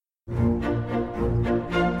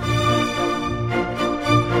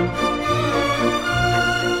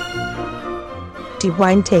The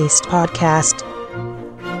Wine Taste Podcast.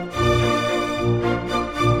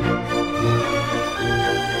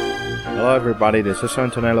 Hello everybody, this is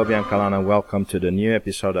Antonello Biancalana. Welcome to the new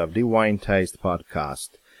episode of The Wine Taste Podcast.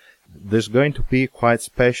 This is going to be quite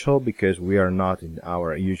special because we are not in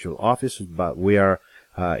our usual offices, but we are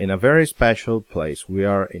in a very special place. We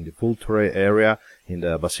are in the Vulture area in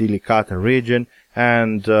the Basilicata region,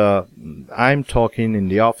 and I'm talking in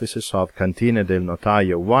the offices of Cantina del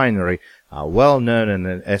Notaio Winery, a well-known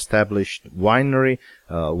and established winery,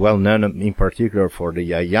 well-known in particular for the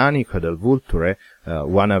Aglianico del Vulture,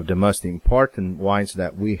 one of the most important wines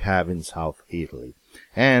that we have in South Italy.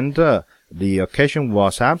 And the occasion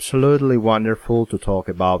was absolutely wonderful to talk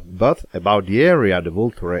about both about the area, the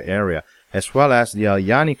Vulture area, as well as the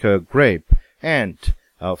Aglianico grape. And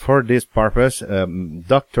for this purpose,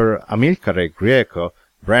 Dr. Amilcare Grieco,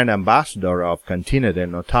 brand ambassador of Cantina del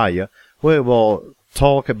Notaio, we will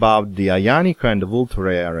talk about the Aglianico and the Vulture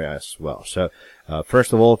area as well. So,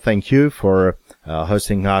 first of all, thank you for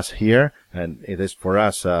hosting us here, and it is for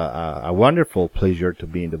us a wonderful pleasure to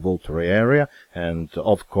be in the Vulture area, and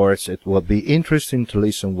of course it will be interesting to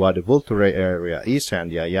listen what the Vulture area is and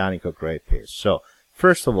the Aglianico grape is. So,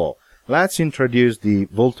 first of all, let's introduce the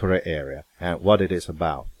Vulture area and what it is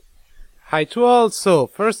about. Hi to all. So,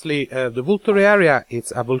 firstly, the Vulture area,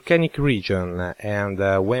 it's a volcanic region, and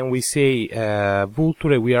when we say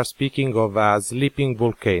Vulture, we are speaking of a sleeping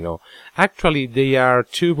volcano. Actually, they are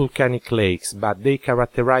two volcanic lakes, but they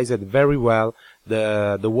characterize it very well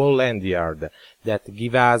the whole landyard that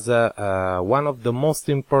give us one of the most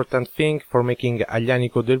important thing for making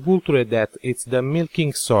Aglianico del Vulture, that it's the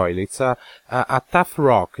milking soil. It's a tough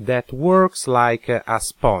rock that works like a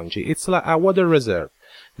sponge. It's like a water reserve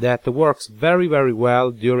that works very, very well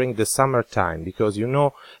during the summertime, because you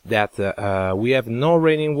know that we have no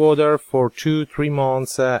raining water for 2-3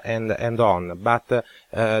 months and on. But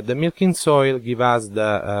the milking soil give us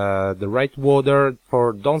the right water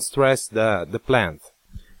for don't stress the plant.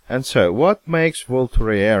 And so, what makes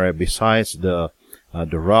Vulture area besides the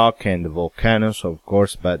rock and the volcanoes, of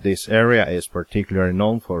course, but this area is particularly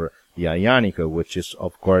known for the Aglianico, which is,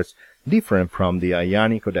 of course, different from the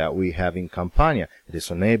Aglianico that we have in Campania. It is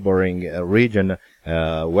a neighboring region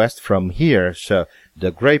west from here, so the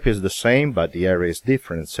grape is the same, but the area is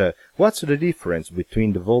different. So, what's the difference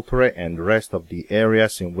between the Vulture and the rest of the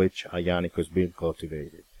areas in which Aglianico is being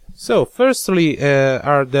cultivated? So, firstly,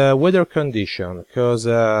 are the weather conditions, because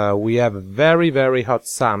we have very, very hot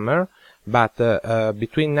summer, but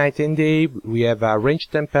between night and day we have a range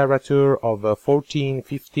temperature of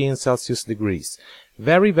 14-15 Celsius degrees.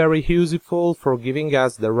 Very, very useful for giving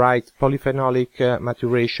us the right polyphenolic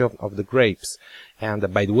maturation of the grapes.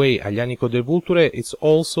 And by the way, Aglianico del Vulture is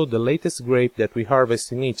also the latest grape that we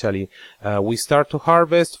harvest in Italy. We start to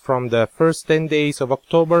harvest from the first 10 days of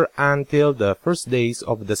October until the first days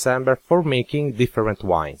of December for making different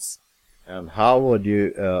wines. And how would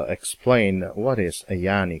you explain what is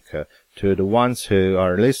Aglianico to the ones who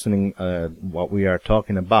are listening what we are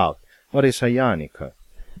talking about? What is Aglianico?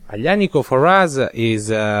 Aglianico for us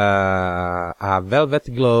is a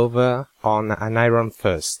velvet glove on an iron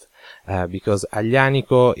fist. Because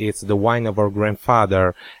Aglianico is the wine of our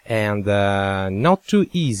grandfather, and not too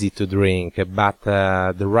easy to drink, but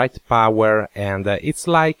the right power, and it's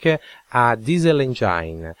like a diesel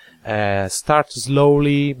engine. Start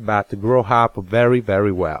slowly, but grow up very,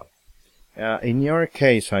 very well. In your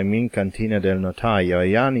case, I mean Cantina del Notaio,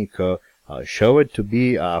 Aglianico show it to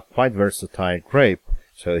be a quite versatile grape.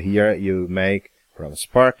 So here you make from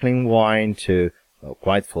sparkling wine to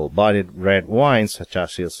quite full-bodied red wines such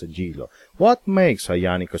as Il Sigillo. What makes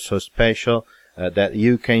Aglianico so special that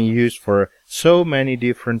you can use for so many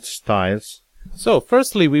different styles? So,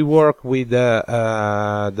 firstly, we work with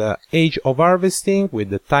the age of harvesting,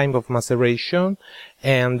 with the time of maceration,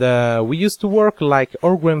 and we used to work like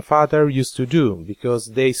our grandfather used to do,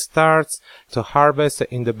 because they start to harvest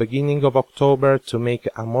in the beginning of October to make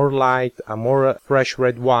a more light, a more fresh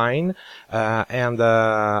red wine, and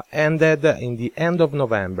ended in the end of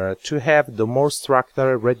November to have the more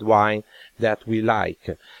structured red wine that we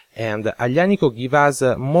like. And Aglianico give us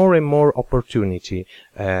more and more opportunity.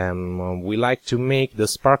 We like to make the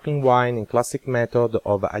sparkling wine in classic method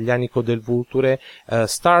of Aglianico del Vulture.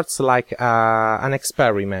 Starts like an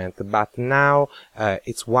experiment, but now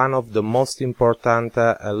it's one of the most important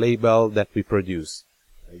label that we produce.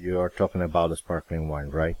 You are talking about the sparkling wine,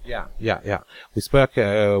 right? Yeah. We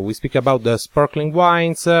speak about the sparkling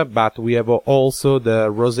wines, but we have also the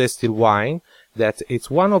rosé still wine that it's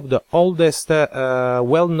one of the oldest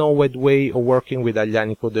well-known way of working with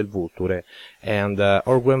Aglianico del Vulture. And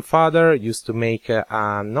our grandfather used to make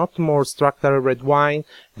a not more structural red wine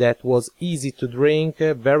that was easy to drink,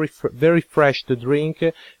 very fresh to drink,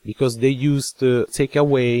 because they used to take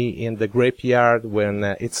away in the grapeyard when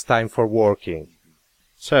it's time for working.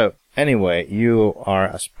 So anyway, you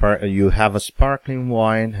have a sparkling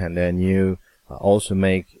wine, and then you also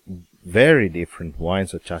make very different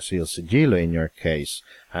wines, such as Il Sigillo in your case.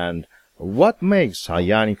 And what makes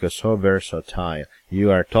Aglianico so versatile? You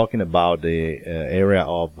are talking about the area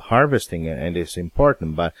of harvesting, and it's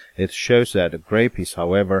important, but it shows that the grape is,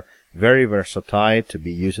 however, very versatile to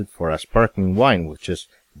be used for a sparkling wine, which is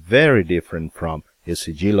very different from Il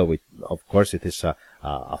Sigillo, which, of course, it is a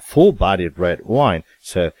full-bodied red wine.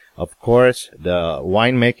 So, of course, the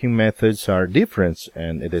winemaking methods are different,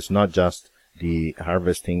 and it is not just the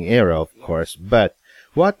harvesting area, of course. But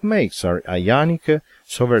what makes our Aglianico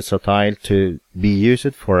so versatile to be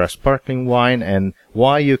used for a sparkling wine, and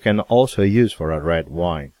why you can also use for a red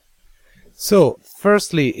wine? So,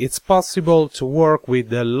 firstly, it's possible to work with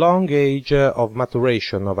the long age of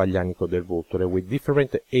maturation of Aglianico del Vulture. With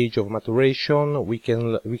different age of maturation, we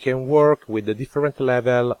can work with a different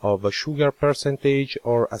level of sugar percentage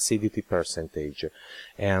or acidity percentage.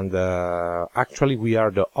 And actually, we are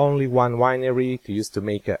the only one winery to use to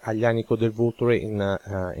make Aglianico del Vulture in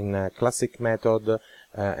a classic method.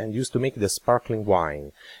 And used to make the sparkling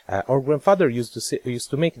wine. Our grandfather used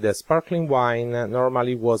to make the sparkling wine.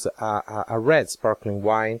 Normally was a red sparkling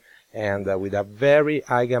wine, and with a very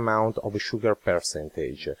high amount of sugar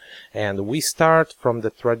percentage. And we start from the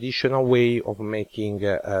traditional way of making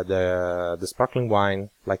the sparkling wine,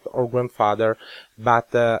 like our grandfather,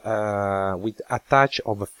 but with a touch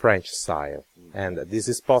of a French style. And this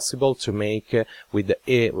is possible to make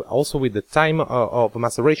also with the time of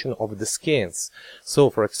maceration of the skins. So,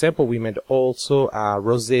 for example, we made also a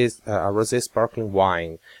rosé sparkling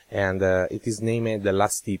wine, and it is named La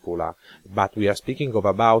Stipula. But we are speaking of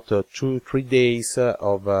about 2-3 days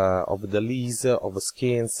of the lees of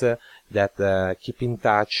skins that keep in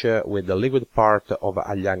touch with the liquid part of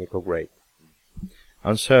Aglianico grape.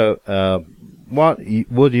 And so, what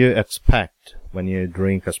would you expect when you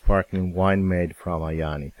drink a sparkling wine made from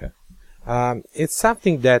Aglianico? It's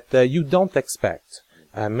something that you don't expect.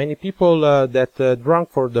 Many people that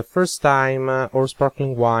drank for the first time or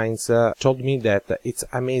sparkling wines told me that it's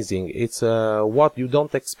amazing. It's what you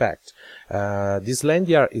don't expect. This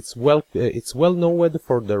Landiar, it's well known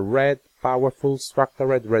for the red, powerful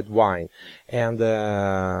structured red wine, and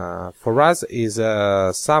for us is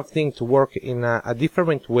something to work in a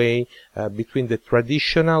different way between the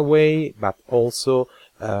traditional way, but also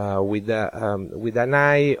with an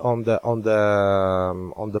eye on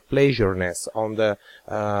the pleasureness,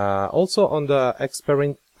 also on the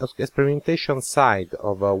experimentation side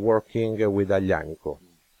of working with Aglianico.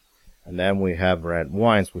 And then we have red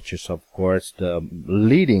wines, which is, of course, the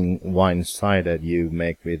leading wine style that you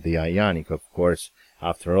make with the Aglianico. Of course,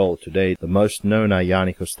 after all, today, the most known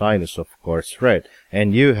Aglianico style is, of course, red.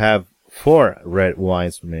 And you have 4 red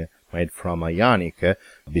wines made from Aglianico,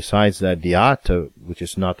 besides that, the Atto, which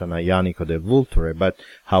is not an Aglianico del Vulture, but,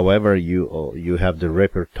 however, you have the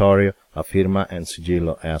Repertorio, La Firma, and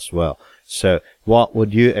Sigillo as well. So, what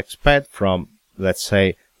would you expect from, let's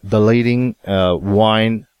say, the leading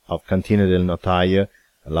wine of Cantina del Notaio?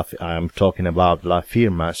 I'm talking about La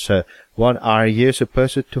Firma. So, what are you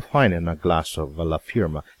supposed to find in a glass of La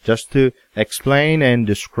Firma? Just to explain and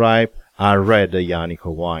describe a red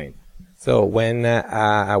Aglianico wine. So, when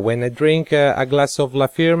I drink a glass of La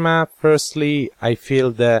Firma, firstly, I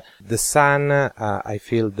feel the sun, I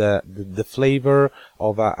feel the flavor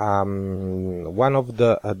of one of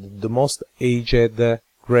the most aged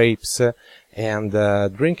grapes. And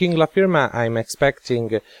drinking La Firma, I'm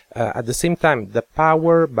expecting at the same time the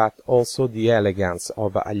power, but also the elegance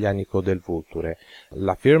of Aglianico del Vulture.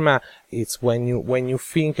 La Firma, it's when you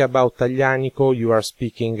think about Aglianico, you are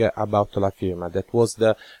speaking about La Firma. That was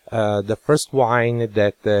the first wine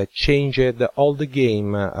that changed all the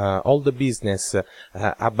game, all the business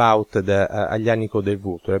about the Aglianico del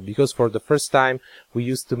Vulture. Because for the first time, we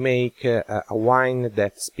used to make a wine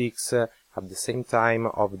that speaks at the same time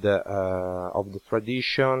of the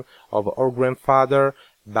tradition of our grandfather,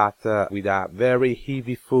 but with a very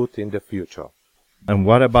heavy foot in the future. And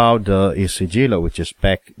what about the Il Sigillo, which is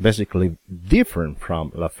basically different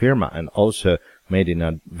from La Firma and also made in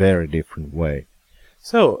a very different way?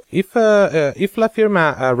 So, if La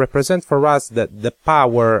Firma represents for us the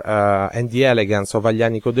power and the elegance of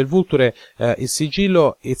Aglianico del Vulture, il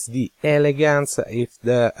sigillo it's the elegance, it's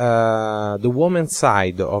the woman's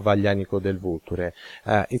side of Aglianico del Vulture.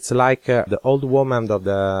 It's like the old woman of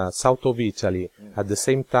the south of Italy, at the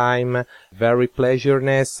same time very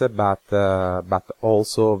pleasureness, but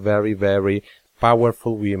also very, very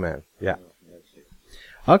powerful women. Yeah.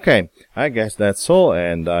 Okay, I guess that's all,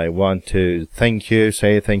 and I want to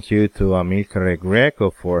say thank you to Amilcare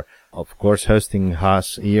Greco for, of course, hosting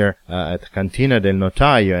us here at Cantina del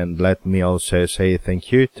Notaio, and let me also say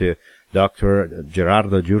thank you to Dr.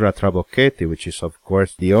 Gerardo Giura Trabocchetti, which is, of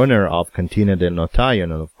course, the owner of Cantina del Notaio,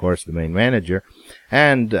 and, of course, the main manager.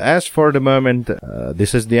 And as for the moment,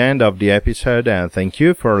 this is the end of the episode, and thank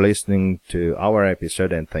you for listening to our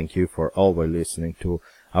episode, and thank you for always listening to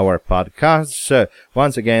our podcast. So,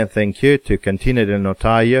 once again, thank you to Cantina del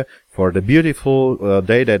Notaio for the beautiful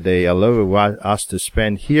day that they allow us to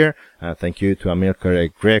spend here. Thank you to Amilcare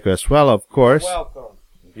Greco as well, of course. Welcome.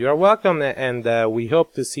 You're welcome, and we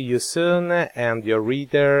hope to see you soon, and your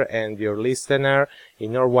reader and your listener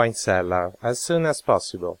in our wine cellar as soon as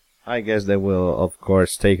possible. I guess they will, of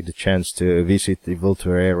course, take the chance to visit the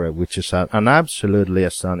Vulture area, which is an absolutely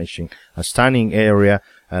stunning area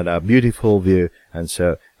and a beautiful view. And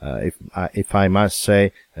so, if I must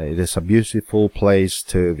say, it is a beautiful place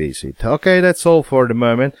to visit. Okay, that's all for the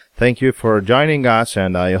moment. Thank you for joining us,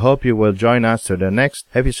 and I hope you will join us to the next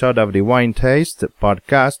episode of the Wine Taste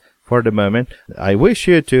podcast. For the moment, I wish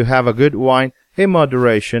you to have a good wine in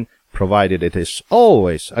moderation, provided it is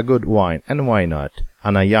always a good wine, and why not?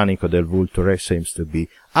 An Aglianico del Vulture seems to be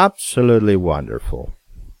absolutely wonderful.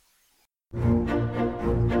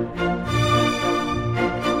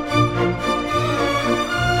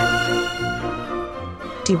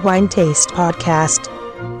 The Wine Taste Podcast.